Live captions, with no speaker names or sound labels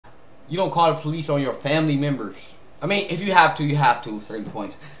you don't call the police on your family members. I mean, if you have to, you have to. Certain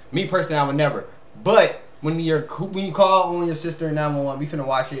points. Me personally, I would never. But when you call on your sister in 911, we finna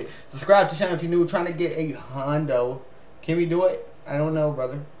watch it. Subscribe to the channel if you're new. Trying to get a Hondo. Can we do it? I don't know,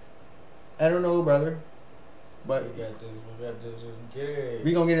 brother. I don't know, brother. But we got this. We got this. Get it.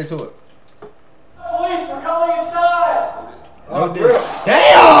 We gonna get into it. Police, we're coming inside. Oh,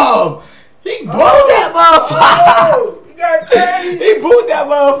 damn! He booed that motherfucker. Oh, you got crazy. He booed that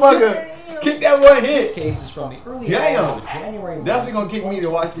motherfucker. Kick that one hit. This case is from the early hours of January. Definitely gonna kick me to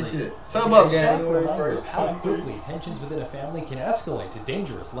watch this shit. Sub up, gang. January 1st, how quickly tensions within a family can escalate to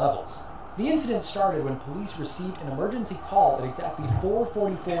dangerous levels. The incident started when police received an emergency call at exactly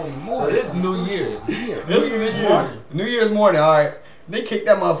 4:44 in the morning. So this New Year. New Year's morning, alright. They kicked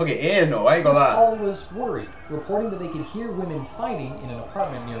that motherfucker in though, I ain't gonna lie. The caller was worried, reporting that they could hear women fighting in an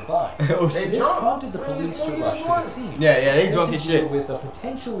apartment nearby. This prompted the police to rush to the scene. Yeah, they drunk as shit. With a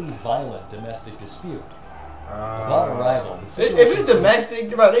potentially violent domestic dispute. Upon arrival, the if it's domestic,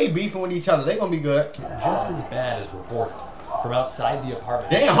 they beefing with each other, they gonna be good. Just as bad as reported. From outside the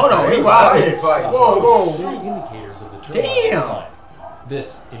apartment. Damn, hold on, he wild. Whoa. Indicators of the TYRNA sign.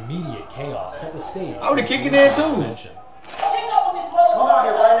 This immediate chaos set the stage. I would've kicked it in too. Come out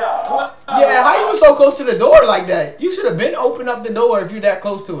here right now. Come on. Yeah, how you was so close to the door like that? You should have been opening up the door if you're that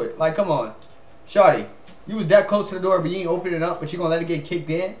close to it. Like, come on. Shawty, you was that close to the door, but you ain't opening it up, but you gonna let it get kicked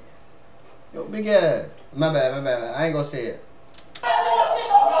in? Yo, big ass. My bad. I ain't gonna say it.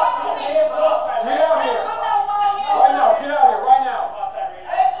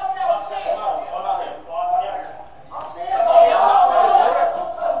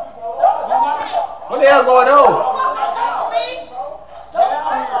 What the hell going on?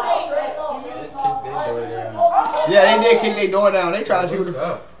 Yeah, they did kick their door down. They tried to see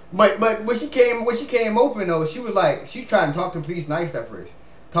what the, but when she came open though, she was like, she's trying to talk to the police nice at first.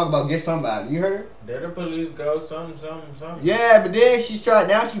 Talk about get somebody. You heard? There the police go, something. Yeah, but then she's trying.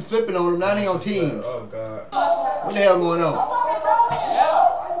 Now she's flipping on them. Now they on teams. Oh God. What the hell going on?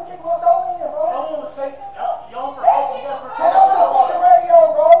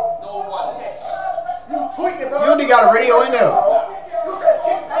 You only got a radio in there.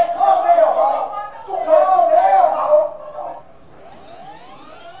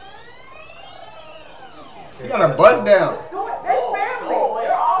 You got a bus down.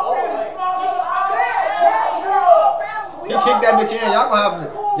 He kicked that bitch in.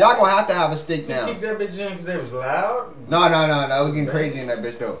 Y'all gonna have to have a stick now. He kicked that bitch in because they was loud? No. It was getting crazy in that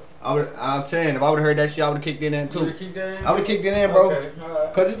bitch though. I'm saying, if I would've heard that shit, I would've kicked it in too. You would've kicked that in? I would've kicked it in, bro. Okay,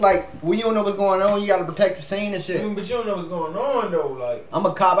 alright. Cause it's like, when you don't know what's going on, you gotta protect the scene and shit. But you don't know what's going on though, like. I'm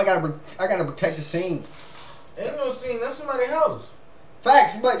a cop, I gotta protect the scene. Ain't no scene, that's somebody's house.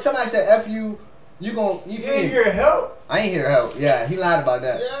 Facts, but somebody said F you ain't hear help? I ain't hear help. Yeah, he lied about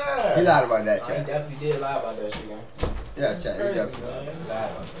that. Yeah. He lied about that, He chat. definitely did lie about that shit, man. Yeah, It's chat. He crazy, definitely man. He lied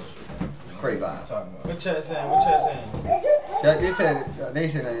about that shit. crazy lie. What chat saying? Chat, they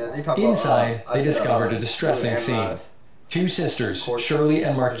said that. They talk about, Inside, they discovered a distressing scene. Two sisters, Shirley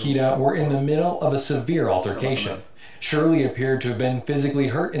and Marquita, were in the middle of a severe altercation. Shirley appeared to have been physically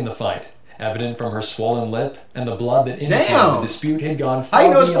hurt in the fight, evident from her swollen lip and the blood that indicated the dispute had gone far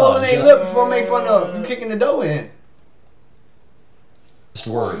beyond. How you know beyond swollen ain't lip before make fun of you kicking the dough in? just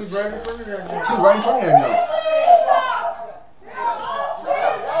words. She's right in front of that jump. She was right in front of that jump.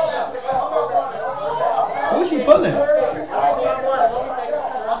 Who's she pulling?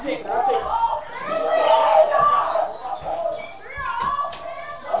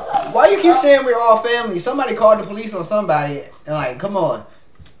 Why you keep saying we're all family? Somebody called the police on somebody and like, come on.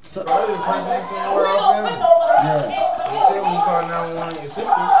 So, Probably the person that's saying we're all family. yeah. You said when you call 911 your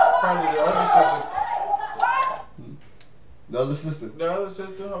sister, probably the other sister. The other sister. The other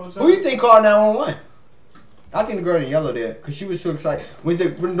sister. Who you think called 911? I think the girl in yellow there, cause she was too excited. When the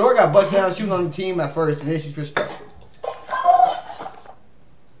door got bust down, she was on the team at first, and then she switched up.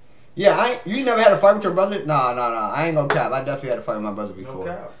 Yeah, you never had a fight with your brother? Nah. I ain't gonna cap. I definitely had a fight with my brother before.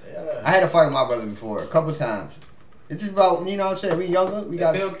 No cap. Yeah. I had a fight with my brother before, a couple times. It's just about, you know what I'm saying, we younger, we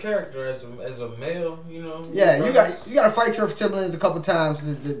got build character as a male, you know. Yeah, you got to fight your siblings a couple times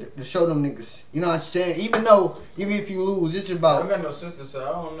to show them niggas. You know what I'm saying? Even if you lose, it's about. I don't got no sister, so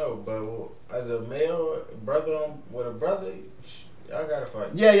I don't know. But as a male brother with a brother, I gotta fight.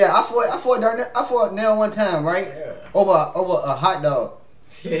 Yeah. I fought Nell one time, right? Yeah. Over a hot dog.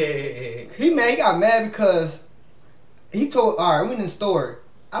 He got mad because he told. All right, we in the store.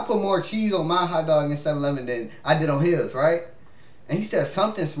 I put more cheese on my hot dog in 7-Eleven than I did on his, right? And he said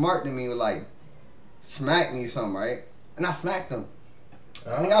something smart to me, like, smack me or something, right? And I smacked him.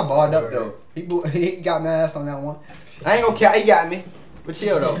 I think I balled up, though. He got my ass on that one. I ain't gonna care. He got me. But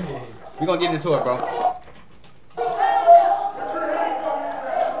chill, though. We gonna get into it, bro.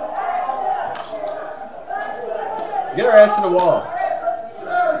 Get her ass to the wall.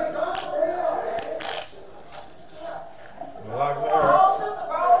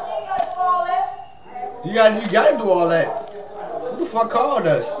 You gotta do all that. Who the fuck called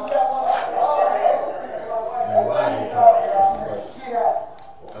us?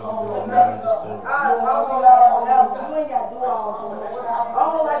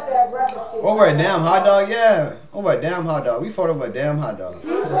 Over a damn hot dog, yeah. Over a damn hot dog. We fought over a damn hot dog.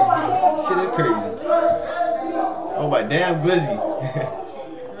 Shit is crazy. Over a damn glizzy.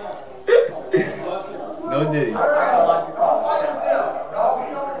 No diddy.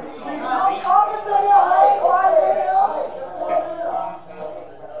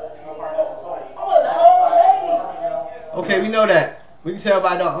 Okay, we know that. We can tell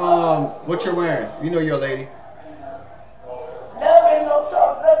by the what you're wearing. You know you're a lady. Never been no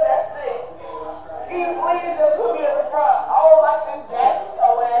trouble, none of that shit. He please just put me in the front. I don't like this back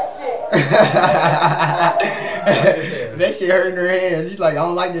ass shit. That shit hurting her hands. She's like, I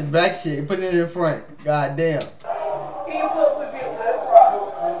don't like this back shit. Put it in the front. God damn. He put me in the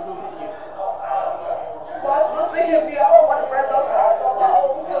front. Motherfucker hit me. I don't want to press no charge on my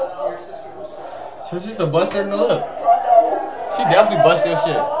own sister. Her sister busted her in the lip. She definitely busted her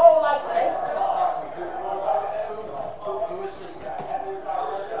shit.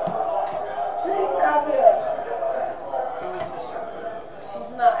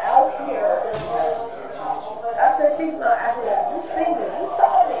 She's not out here. You seen it. You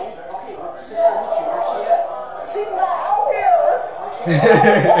saw me. Okay, sister, where's she at? She's not out here.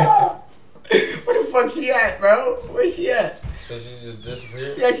 Where the fuck she at, bro? Where's she at? So she just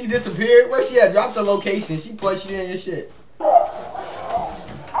disappeared? Yeah, she disappeared. Where she at? Drop the location. She pushed you in your shit. I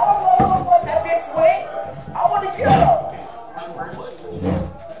don't know where the fuck that bitch went. I want to kill her.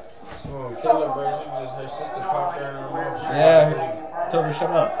 She won't kill her, bro. She just, her sister popped her in her mouth. Yeah, told her shut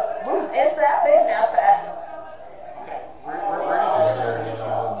up. We was inside and outside.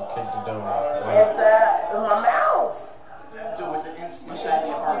 Inside in my mouth. So was it inside the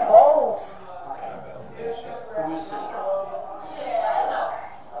apartment? Both. Who is sister?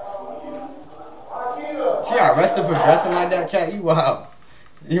 She got arrested for dressing like that, chat. You wild.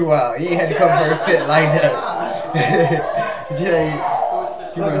 You wild. You ain't had to come for her fit like that. Jay.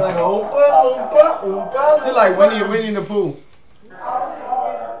 She like like oompa. She like Winnie the Pooh.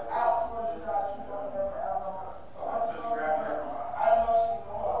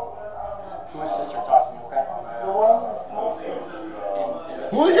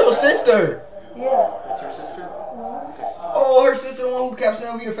 Who's your sister? Yeah. That's her sister? Oh, her sister, the one who kept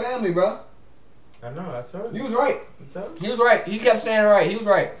saying we the family, bro. I know, I told You you. was right. I told you. He was right. He kept saying it right. He was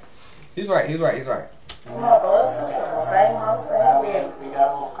right. He's right. He's right. He's right. My blood sister. Same mom, same dad. We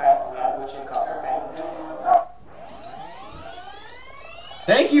got a little class for that, which in cost, okay?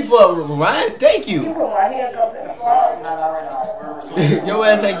 Thank you for Ryan. Thank You you. put my handcuffs in the front. No, not right now. We're Your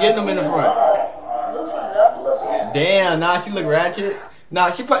ass ain't getting them in the front. Loosen it up, loosen it up. Damn. Nah, she look ratchet. Nah,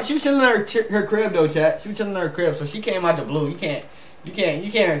 she was chilling in her crib though, chat. She was chilling in her crib, so she came out the blue. You can't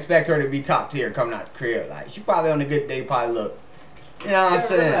expect her to be top tier coming out the crib. Like she probably on a good day, probably look. You know what I'm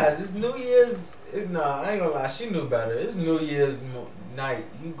saying? Realize, it's New Year's. Nah, I ain't gonna lie. She knew better. It's New Year's night.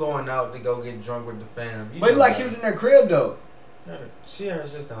 You going out to go get drunk with the fam. You But it's know like she was in her crib though. She at her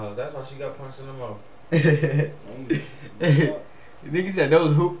sister's house. That's why she got punched in the mouth. Nigga said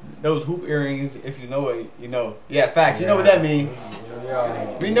those hoop earrings. If you know it, you know. Yeah, facts. You know what that means.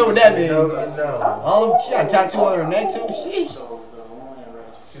 Yeah. We know what that means. You know. Oh, she got a tattoo on her neck too. She.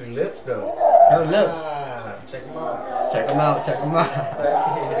 She lips though. Her lips. Ah, check them out. Check them out. Check them out.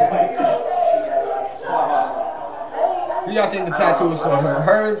 Who y'all think the tattoo is for?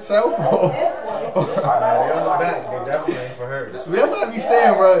 Herself? Nah, they on the back. They definitely ain't for her. That's what I be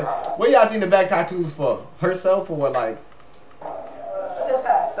saying, bro. What y'all think the back tattoo is for? Herself or what? Like Just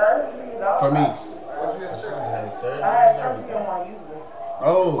had surgery, dog. for me? She just had surgery I had and surgery everything. on my uterus.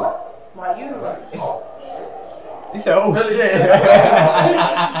 Oh. My uterus. He said, oh shit.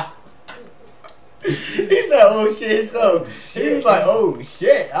 He said, oh shit. So he was like, oh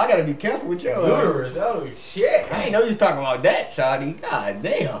shit. I gotta be careful with your Uterus. Oh shit. I didn't know you was talking about that, shawty. God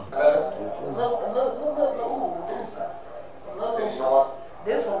damn. Look.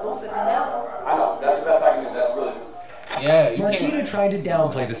 This one looser than that one. I know, that's the best I can do. That's really good. Yeah, you Marquita can't. tried to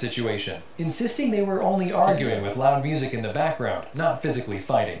downplay the situation, insisting they were only arguing with loud music in the background, not physically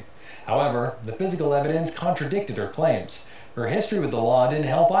fighting. However, the physical evidence contradicted her claims. Her history with the law didn't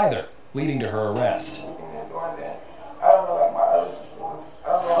help either, leading to her arrest. I don't know, like my other sister was. I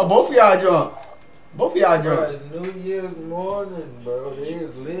don't know. Oh, both of y'all drunk. Both of y'all Bro, drunk. it's New Year's morning, bro. It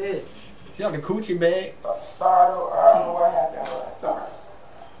is lit. She on the coochie bag. A startle. I don't know what happened.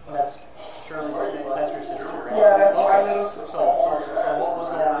 That's Shirley's, that's your sister, right? Yeah, that's my little sister. So what was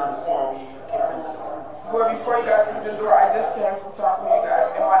going on before we kicked in the door? Well, before you guys through the door, I just came from talking to you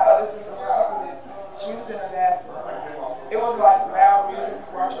guys, and my other sister, she was in the bathroom. It was like loud music,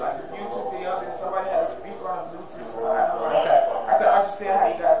 watching like YouTube videos, and somebody had a speaker on Bluetooth, so I don't know. Okay. I can understand how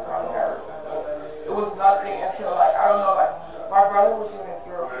you guys probably heard it. It was nothing until like, I don't know, like, my brother was seeing his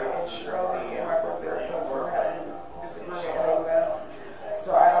girlfriend, and Shirley and my brother were having a disagreement, and they left.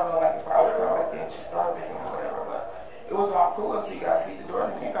 So I don't know, like, if I was coming back in, she thought it or whatever, but it was all cool until you guys hit the door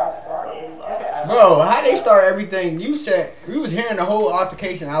and you guys started. Bro, how they start everything? You said we was hearing the whole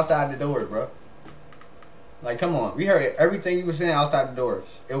altercation outside the doors, bro. Like, come on, we heard everything you was saying outside the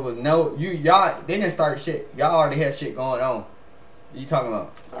doors. It was y'all. They didn't start shit. Y'all already had shit going on. What you talking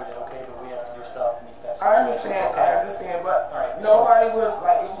about? Okay, but we have to do stuff and these types of I understand, but nobody was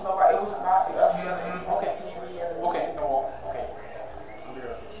like, it was nobody, it was not us. Okay. TV and Okay.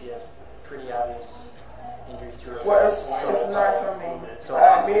 She has pretty obvious injuries to her. Well, it's not from me. So,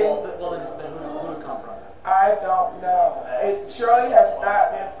 I mean, well, then who would it come from? I don't know. It surely has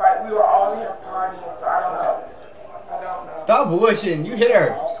not been fight. We were all here partying, so I don't know. I don't know. Stop bullshitting. You hit her.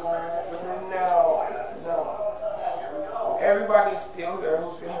 No. Everybody's still here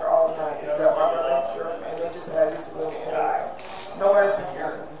who's been here all night except my brother and his girlfriend. They just had this little nobody's been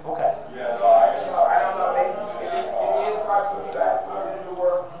here. Okay. So I don't know. Maybe it is possible you guys to in the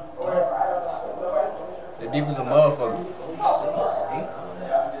world or whatever. I don't know. Nobody's been here. The deep as a motherfucker.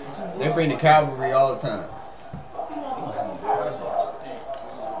 They bring the cavalry all the time.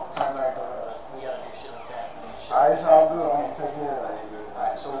 It's all good. I'm gonna take care of it.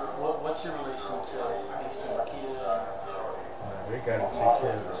 Alright, so what's your relation to these two, Marquita They gotta take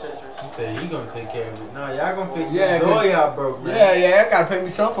care of it. sisters? He said he gonna take care of it. Nah, y'all gonna fix Yeah, this door y'all broke, man. Yeah, I gotta pay me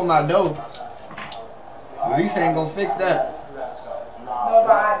something for my dough. At least ain't gonna fix that.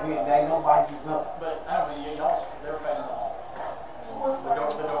 Nobody. Ain't nobody get up. But I don't know, y'all, they were fighting in the hall.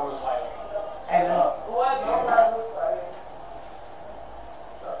 The door was wide open. And up. What? Nobody was fighting.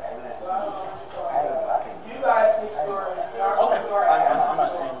 You guys think stories. Okay. I'm not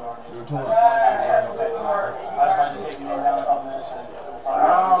saying you are. I was trying to take you down on this.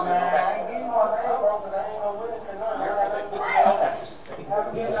 Oh, man. I ain't give you my name, bro, because I ain't no witness or nothing. Have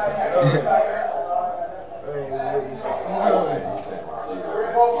a good night.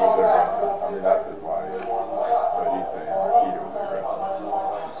 That's his wife, but he's saying Marquita was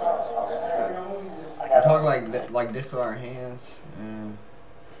aggressive. We talk like this with our hands, and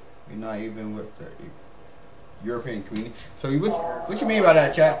we're not even with the European community. So what you mean by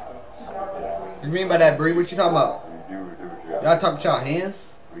that, chat? What you mean by that, Bree? What you talking about? Y'all talking about y'all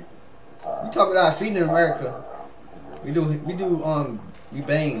hands? We talk about our feet in America. We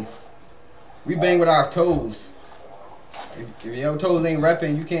bang. We bang with our toes. If your toes ain't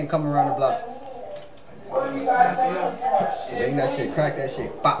repping, you can't come around the block. Bang that shit, crack that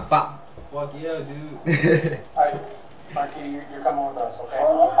shit, bop, bop. Fuck yeah, dude. Alright, Marquita, you're coming with us, okay?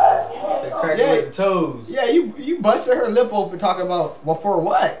 They crack Yeah. with the toes. Yeah, you busted her lip open talking about, well, for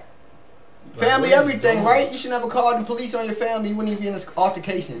what? Family, what are you everything, doing? right? You should never call the police on your family. You wouldn't even be in this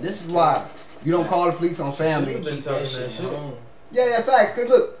altercation. This is why you don't call the police on family. Should've been talking that shit. Yeah, facts. Cause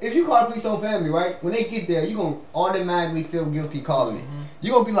look, if you call the police on family, right? When they get there, you gonna automatically feel guilty calling it.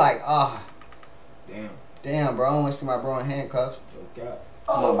 You gonna be like, damn, bro, I don't want to see my bro in handcuffs. God.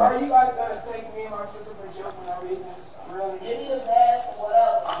 Oh, are you guys gonna take me and my sister for jail for no reason? Really? Give me the pass or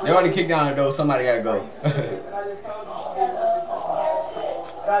whatever. They already kicked down the door. Somebody gotta go. And I just told you she did nothing for me.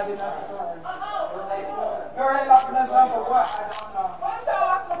 But I did nothing for her. Girl, they locking us up for what? I don't know. What y'all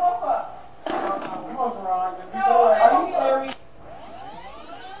locking them up for? I don't know. You wasn't wrong. Are you serious?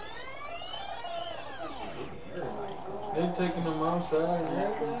 They taking them outside and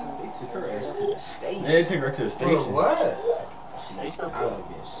everything. They took her ass to the station. They took her to the station. Bro, what? I would have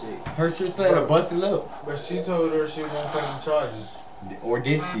been sick. Her sister had a busted lip. But she told her she won't face charges. Or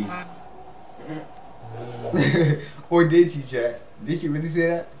did she? Or did she, Jack? Did she really say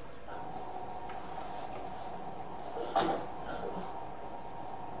that?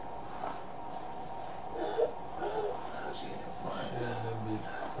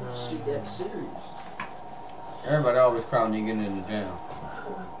 She that serious. Everybody always crowding and getting in the jam.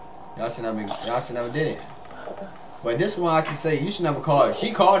 Y'all should never did it. But this one I can say you should never call it.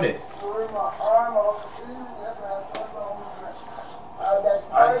 She called it.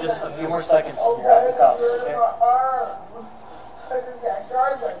 Alright, just a few more seconds. You're at the cuffs, okay?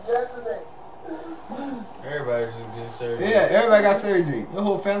 Everybody just getting surgery. Yeah, everybody got surgery. Your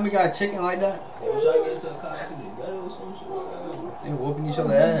whole family got chicken like that. They was trying to get into a car accident. Got it or some shit like that. They whooping each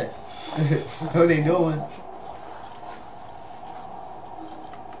other's ass. What they doing?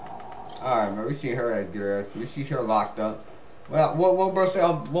 Alright, man. We see her ass get her ass. We see her locked up. Well, what bro say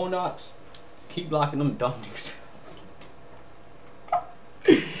on Boondocks? Keep locking them dumb niggas.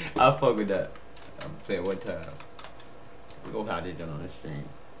 I fuck with that. I'm playing one time. We go how they done on the stream.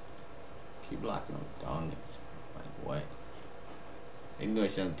 Keep locking them dumb niggas. Like what? They knew I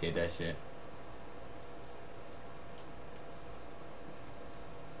shouldn't take that shit.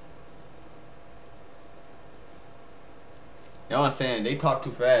 You know what I'm saying? They talk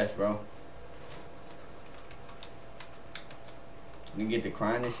too fast, bro. You get to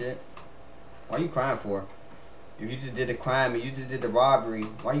crying and shit. Why you crying for? If you just did the crime and you just did the robbery,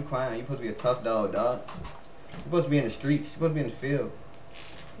 why you crying? You supposed to be a tough dog, dog. You supposed to be in the streets. You supposed to be in the field.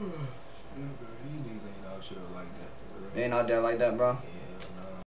 Yeah, bro, these niggas ain't out here like that. They ain't out there like that, bro.